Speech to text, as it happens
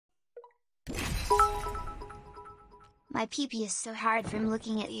My pee-pee is so hard from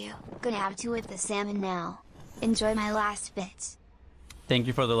looking at you. Gonna have to whip the salmon now. Enjoy my last bits. Thank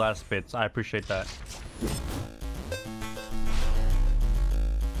you for the last bits. I appreciate that. See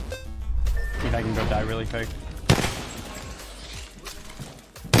if I can go die really quick.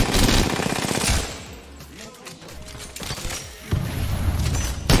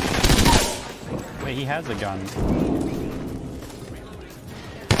 Wait, he has a gun.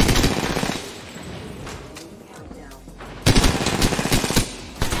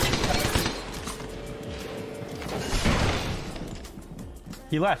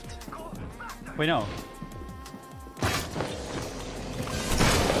 He left. Wait, no.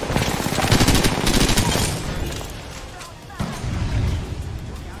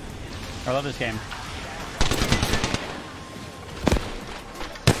 I love this game.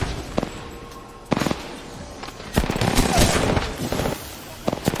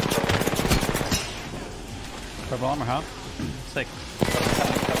 Purple armor, huh? Sick.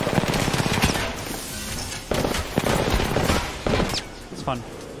 It's fun.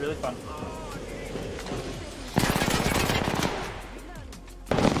 Really fun.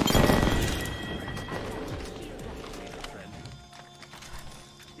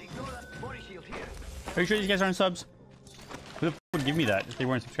 Are you sure these guys aren't subs? Who the f would give me that if they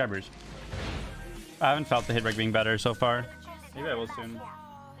weren't subscribers? I haven't felt the hit rate being better so far. Maybe I will soon.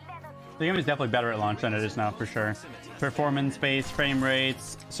 The game is definitely better at launch than it is now, for sure. Performance based, frame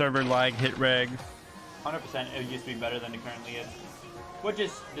rates, server lag, hit reg. 100% it used to be better than it currently is. Which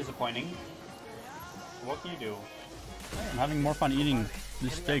is disappointing. What can you do? I'm having more fun eating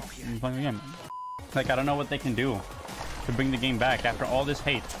this steak and playing the game. Like, I don't know what they can do to bring the game back after all this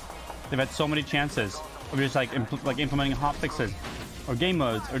hate. They've had so many chances of just like implementing hotfixes or game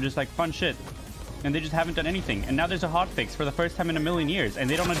modes or just like fun shit, and they just haven't done anything. And now there's a hotfix for the first time in a million years, and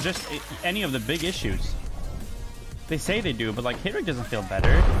they don't address any of the big issues. They say they do, but like hit rate doesn't feel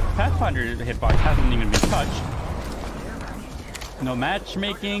better. Pathfinder hitbox hasn't even been touched. No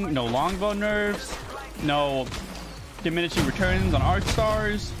matchmaking, no longbow nerfs, no diminishing returns on arc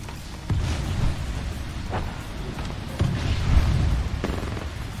stars.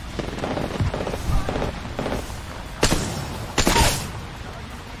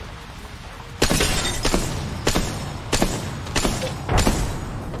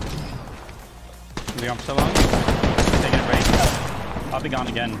 I'm still on. Taking a break. I'll be gone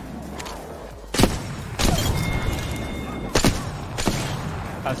again.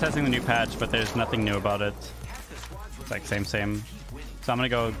 I was testing the new patch, but there's nothing new about it. It's like same. So I'm gonna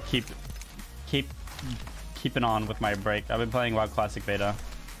go keeping on with my break. I've been playing WoW Classic Beta.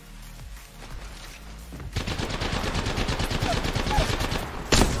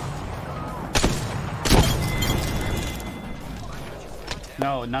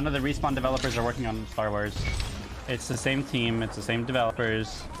 No, none of the Respawn developers are working on Star Wars. It's the same team, it's the same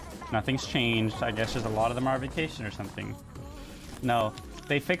developers. Nothing's changed. I guess just a lot of them are on vacation or something. No,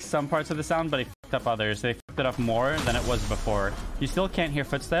 they fixed some parts of the sound, but they fucked up others. They fucked it up more than it was before. You still can't hear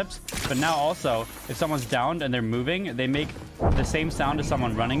footsteps, but now also, if someone's downed and they're moving, they make the same sound as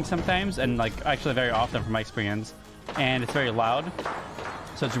someone running sometimes, and like actually very often from my experience. And it's very loud,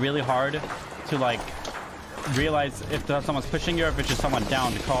 so it's really hard to like realize if someone's pushing you or if it's just someone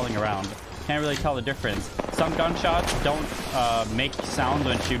down crawling around. Can't really tell the difference. Some gunshots don't make sound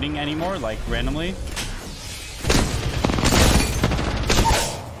when shooting anymore, like randomly.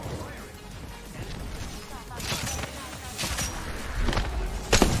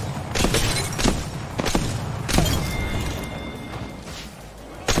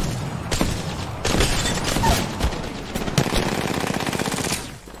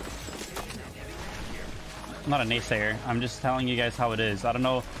 I'm not a naysayer. I'm just telling you guys how it is. I don't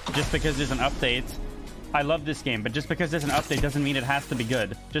know, just because there's an update. I love this game, but just because there's an update doesn't mean it has to be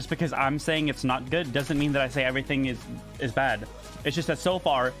good. Just because I'm saying it's not good doesn't mean that I say everything is bad. It's just that so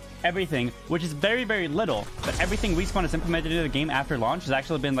far, everything, which is very, very little, but everything Respawn has implemented into the game after launch has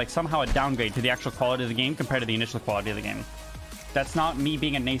actually been like somehow a downgrade to the actual quality of the game compared to the initial quality of the game. That's not me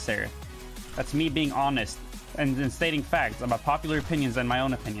being a naysayer. That's me being honest and stating facts about popular opinions and my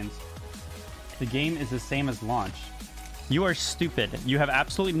own opinions. The game is the same as launch. You are stupid. You have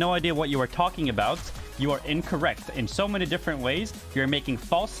absolutely no idea what you are talking about. You are incorrect in so many different ways. You're making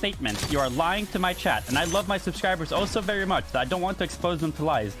false statements. You are lying to my chat. And I love my subscribers oh so very much that I don't want to expose them to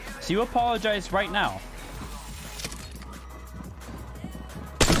lies. So you apologize right now.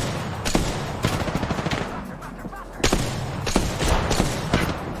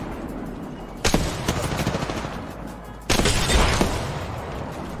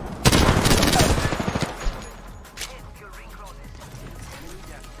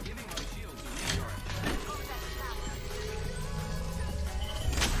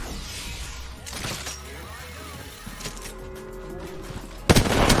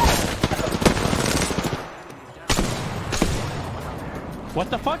 What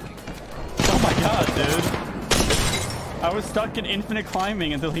the fuck? Oh my god, dude. I was stuck in infinite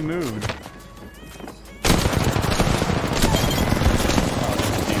climbing until he moved.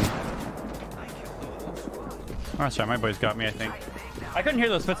 Oh, sorry, my boys got me, I think. I couldn't hear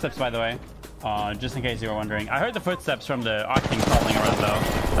those footsteps, by the way. Just in case you were wondering. I heard the footsteps from the Octane crawling around,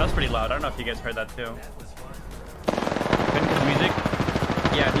 though. That was pretty loud. I don't know if you guys heard that, too. Couldn't get the music?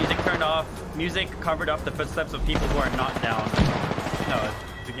 Yeah, music turned off. Music covered up the footsteps of people who are not down. No,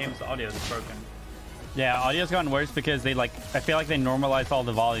 the game's audio is broken. Yeah, audio's gotten worse because they, like, I feel like they normalized all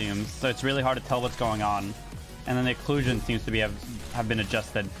the volumes, so it's really hard to tell what's going on. And then the occlusion seems to be have been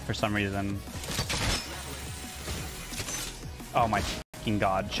adjusted for some reason. Oh my fucking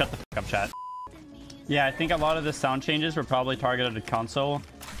god. Shut the fuck up, chat. Yeah, I think a lot of the sound changes were probably targeted at console,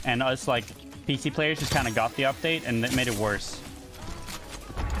 and us, like, PC players just kind of got the update, and it made it worse.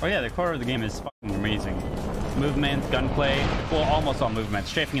 Oh yeah, the core of the game is fucking amazing. Movement, gunplay, well, almost all movement.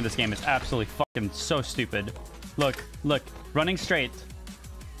 Strafing in this game is absolutely fucking so stupid. Look, look, running straight.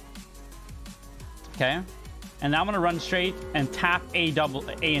 Okay, and now I'm gonna run straight and tap A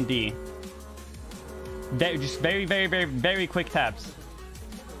and D. Just very, very, very, very quick taps.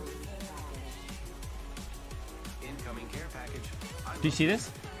 Do you see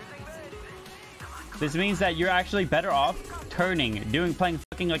this? This means that you're actually better off turning, playing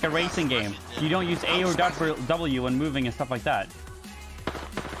fucking like a racing game. You don't use A or W when moving and stuff like that.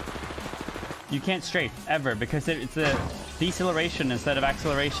 You can't strafe ever because it's a deceleration instead of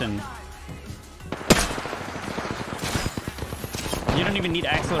acceleration. You don't even need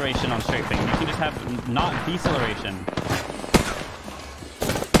acceleration on strafing. You can just have not deceleration.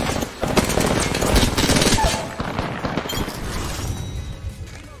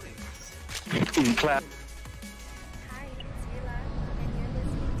 Clap.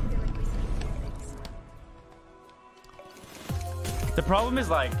 The problem is,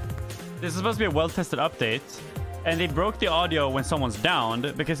 like, this is supposed to be a well-tested update, and they broke the audio when someone's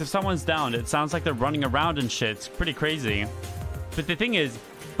downed, because if someone's downed, it sounds like they're running around and shit. It's pretty crazy. But the thing is,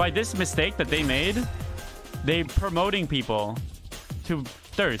 by this mistake that they made, they're promoting people to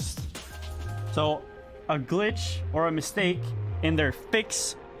thirst. So a glitch or a mistake in their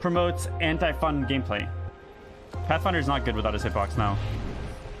fix promotes anti-fun gameplay. Pathfinder is not good without his hitbox now.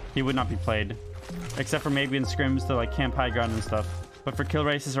 He would not be played. Except for maybe in scrims to like camp high ground and stuff. But for kill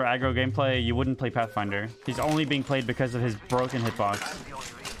races or aggro gameplay, you wouldn't play Pathfinder. He's only being played because of his broken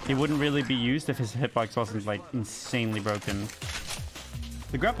hitbox. He wouldn't really be used if his hitbox wasn't like insanely broken.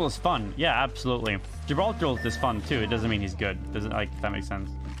 The grapple is fun. Yeah, absolutely. Gibraltar is fun too. It doesn't mean he's good. Doesn't, like, if that makes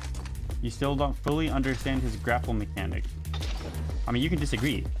sense. You still don't fully understand his grapple mechanic. I mean, you can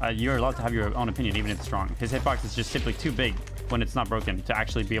disagree. You're allowed to have your own opinion, even if it's wrong. His hitbox is just simply too big when it's not broken to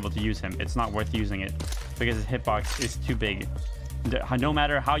actually be able to use him. It's not worth using it because his hitbox is too big. No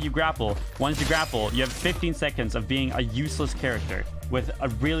matter how you grapple, once you grapple, you have 15 seconds of being a useless character with a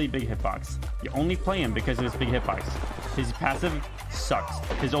really big hitbox. You only play him because of his big hitbox. His passive sucks.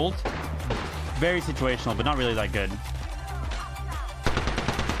 His ult, very situational, but not really that good.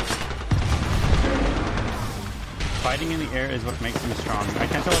 Fighting in the air is what makes him strong. I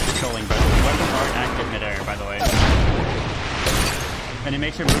can't tell if it's trolling, but weapons aren't active mid-air, by the way. And it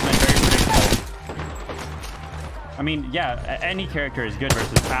makes your movement very predictable. I mean, yeah, any character is good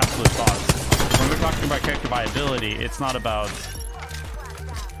versus absolute boss. When we're talking about character viability, it's not about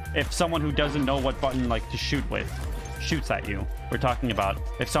if someone who doesn't know what button like to shoot with shoots at you. We're talking about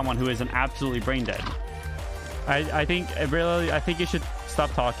if someone who isn't absolutely brain dead. I think you should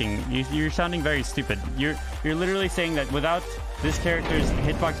stop talking. You're sounding very stupid. You're literally saying that without this character's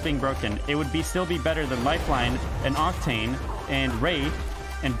hitbox being broken, it would still be better than Lifeline and Octane and Wraith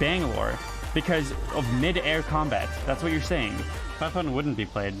and Bangalore because of mid-air combat. That's what you're saying. Pathfinder wouldn't be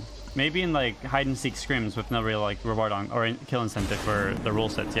played. Maybe in like hide and seek scrims with no real like reward on or kill incentive for the rule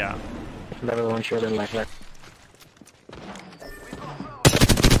sets. Yeah. Level 1 short and Lifeline.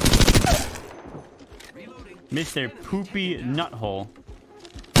 Mr. Poopy Nuthole.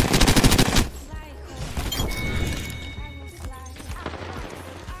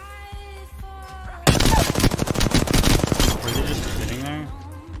 Were they just sitting there?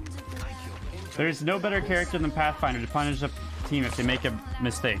 There's no better character than Pathfinder to punish a team if they make a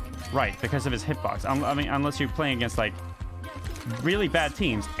mistake. Right, because of his hitbox. I mean, unless you're playing against like really bad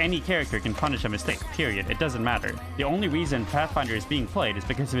teams, any character can punish a mistake, period. It doesn't matter. The only reason Pathfinder is being played is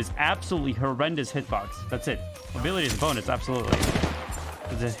because of his absolutely horrendous hitbox. That's it. Ability is a bonus, absolutely.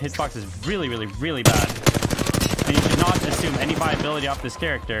 His hitbox is really, really, really bad. And you should not assume any viability off this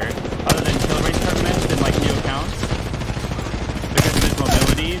character other than kill race tournaments and like new accounts because of his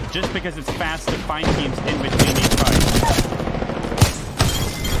mobility, just because it's fast to find teams in between each fight.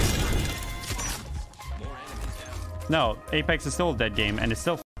 No, Apex is still a dead game, and it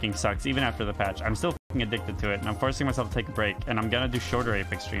still fucking sucks, even after the patch. I'm still fucking addicted to it, and I'm forcing myself to take a break, and I'm gonna do shorter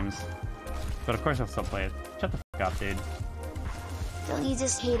Apex streams. But of course I'll still play it. Shut the fuck up, dude. Don't you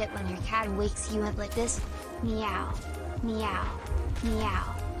just hate it when your cat wakes you up like this? Meow. Meow.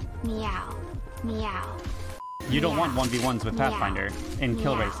 Meow. Meow. Meow. You don't want 1v1s with Pathfinder in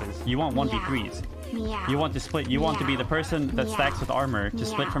kill races. You want 1v3s. You want to split. You want to be the person that stacks with armor to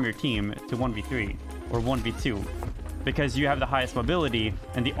split from your team to 1v3 or 1v2. Because you have the highest mobility,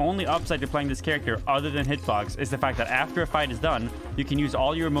 and the only upside to playing this character other than Hitbox is the fact that after a fight is done, you can use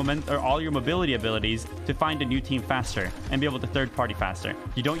all your mobility abilities to find a new team faster and be able to third party faster.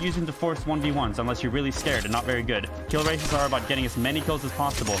 You don't use them to force 1v1s unless you're really scared and not very good. Kill races are about getting as many kills as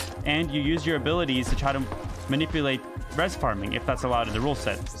possible, and you use your abilities to try to manipulate res farming if that's allowed in the rule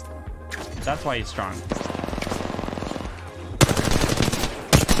set. That's why he's strong.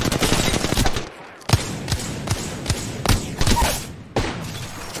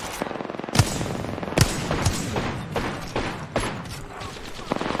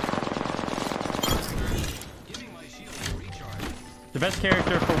 The best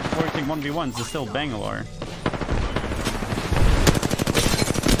character for forcing 1v1s is still Bangalore.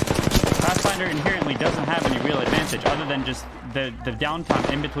 Pathfinder inherently doesn't have any real advantage other than just the downtime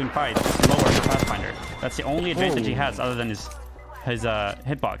in between fights is lower for Pathfinder. That's the only advantage he has other than his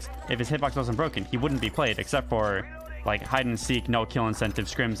hitbox. If his hitbox wasn't broken, he wouldn't be played except for like hide and seek, no kill incentive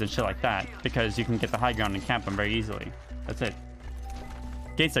scrims and shit like that, because you can get the high ground and camp him very easily. That's it.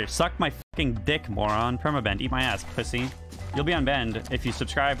 Gatester, suck my fucking dick, moron. Permaband, eat my ass, pussy. You'll be unbanned if you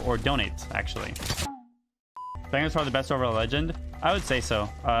subscribe or donate, actually. Bangalore's probably the best overall legend. I would say so.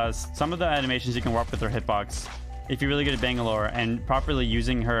 Some of the animations you can warp with her hitbox. If you're really good at Bangalore and properly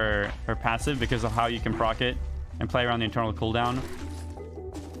using her passive because of how you can proc it and play around the internal cooldown,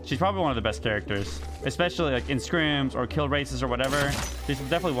 she's probably one of the best characters. Especially like in scrims or kill races or whatever. She's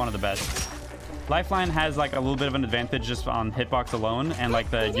definitely one of the best. Lifeline has like a little bit of an advantage just on hitbox alone and like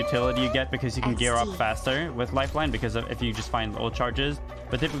the utility you get because you can gear up faster with Lifeline because of if you just find ult charges,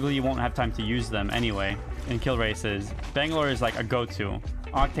 but typically you won't have time to use them anyway in kill races. Bangalore is like a go-to.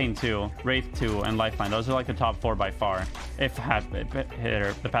 Octane 2, Wraith 2, and Lifeline. Those are like the top 4 by far if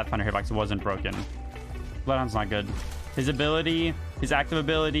the Pathfinder hitbox wasn't broken. Bloodhound's not good. His ability, his active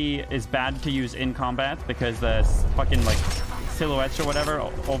ability is bad to use in combat because the fucking like silhouettes or whatever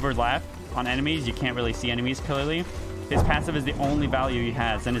overlap on enemies. You can't really see enemies clearly. His passive is the only value he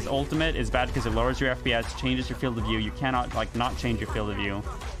has, and his ultimate is bad because it lowers your FPS, changes your field of view. You cannot like not change your field of view,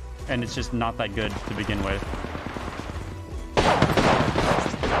 and it's just not that good to begin with.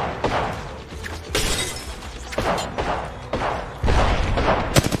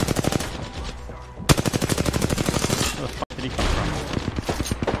 Where the fuck did he come from?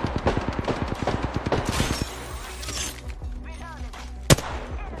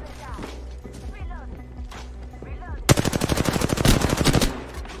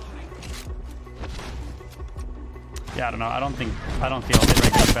 Yeah, I don't know. I don't feel hit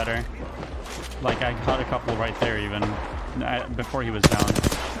rate better. Like I caught a couple right there even before he was down.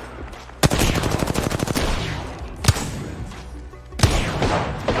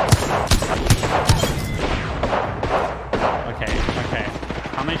 Okay.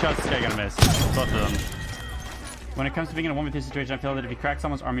 How many shots is this guy gonna miss? Both of them. When it comes to being in a 1v2 situation, I feel that if you crack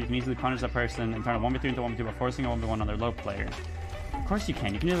someone's armor, you can easily punish that person and turn a 1v3 into 1v2 by forcing a 1v1 on their low player. Of course you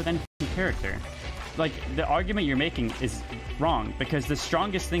can. You can do it with any character. Like, the argument you're making is wrong, because the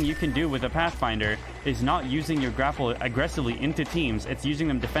strongest thing you can do with a Pathfinder is not using your grapple aggressively into teams. It's using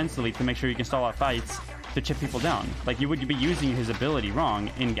them defensively to make sure you can stall out fights to chip people down. Like, you would be using his ability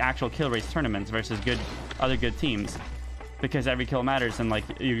wrong in actual kill race tournaments versus other good teams, because every kill matters, and like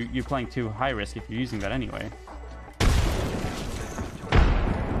you're playing too high risk if you're using that anyway.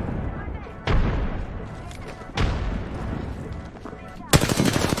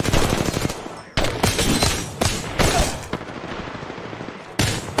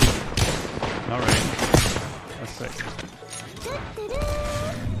 Alright. That's sick.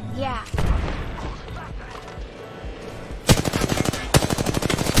 Yeah.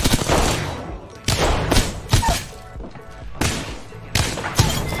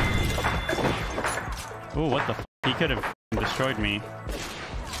 Ooh, what the f? He could have destroyed me.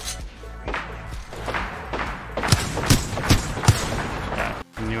 Yeah,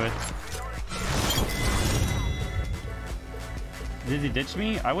 I knew it. Did he ditch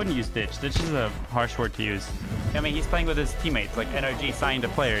me? I wouldn't use ditch. Ditch is a harsh word to use. I mean, he's playing with his teammates. Like, NRG signed a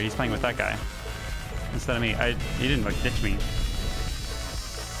player. He's playing with that guy. Instead of me. He didn't, like, ditch me.